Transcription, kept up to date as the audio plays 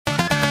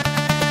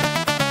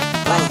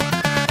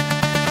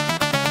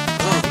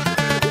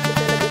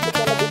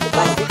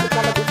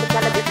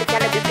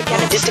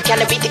This the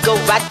kind of beat that go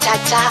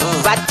ratata,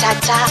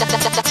 ratata,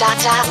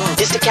 ta-ta-ta-ta-ta.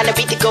 This the kind of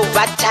beat that go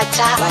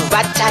ratata,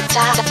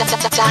 ratata,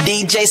 ta-ta-ta-ta-ta.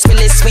 DJ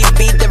Skrillex, we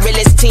beat the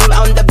realest team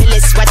on the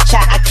billis. Watch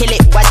out, I kill it,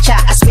 watch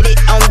out, I spit it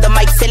on the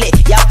mic, feel it.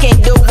 Y'all can't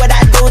do what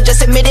I do,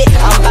 just admit it.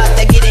 I'm about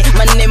to get it,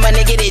 money,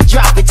 money, get it.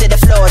 Drop it to the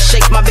floor,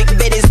 shake my big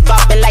bitties,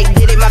 bopping like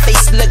did it. My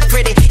face look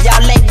pretty,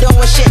 y'all ain't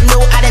doing shit,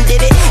 no, I done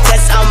did it.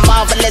 Cause I'm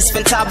marvelous,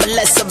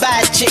 fantabulous, a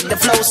bad chick, the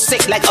flow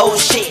sick like oh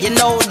shit. You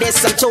know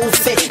this, I'm too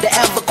fit to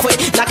ever quit.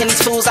 Knocking these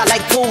fools out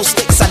like pool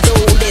sticks. I do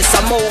this,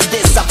 I move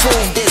this, I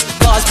prove this.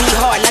 Bars be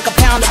hard like a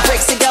pound of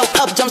bricks. It go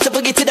up, jumps the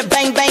boogie to the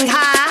bang bang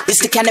high. This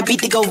the kind of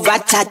beat that go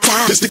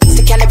ratata. This the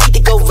kind of beat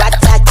that go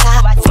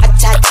ratata,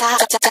 ratata,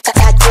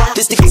 ta-ta-ta-ta-ta.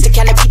 This the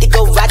kind of beat that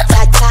go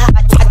ratata,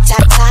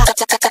 ratata,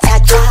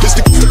 ta-ta-ta-ta-ta. This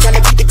the kind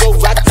of beat that go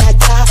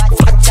ratata,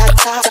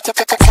 ratata,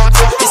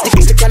 ta-ta-ta-ta-ta. This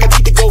the kind of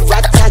beat that go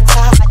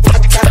ratata,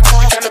 ratata.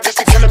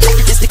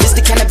 This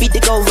the kind of beat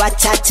that go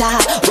ratata.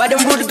 Why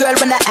don't rude girl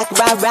when I act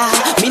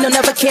rah-rah? Me no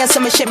never care, so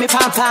me shake me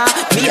pom-pom.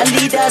 Me a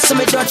leader, so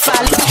me don't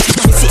follow.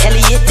 Missy,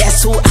 Elliott,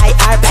 that's who I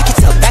are. Back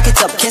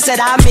it up, kiss it,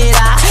 I'm it,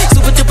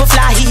 super duper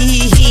fly,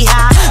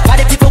 hee-hee-hee-ha. Why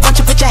do people want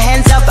you put your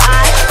hands up,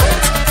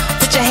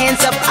 put your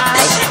hands up,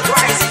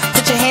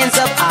 put your hands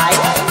up,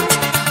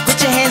 put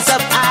your hands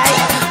up,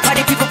 why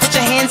do people put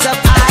your hands up,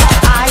 hands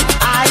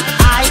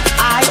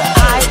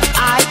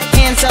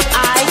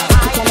up,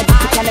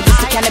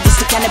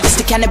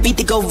 the kind of beat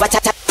that go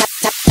ratata.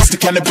 It's the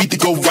kind of beat that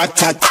go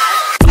ratata.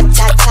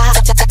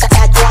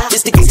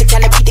 This the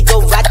kind of beat that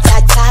go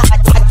ratata,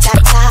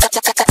 ratata,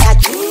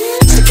 ta-ta-ta-ta-ta.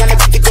 It's the kind of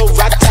beat that go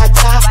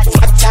ratata,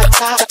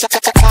 ratata,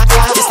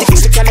 ta-ta-ta-ta-ta.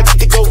 It's the kind of beat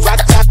that go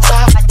ratata,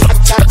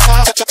 ratata,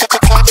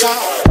 ta-ta-ta-ta-ta.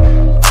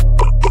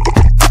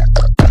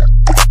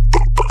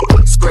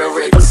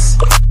 Skrillex.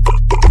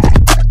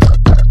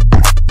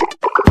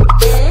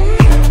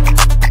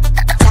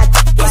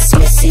 It's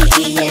Missy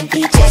and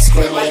DJ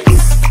Skrillex.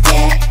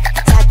 Yeah.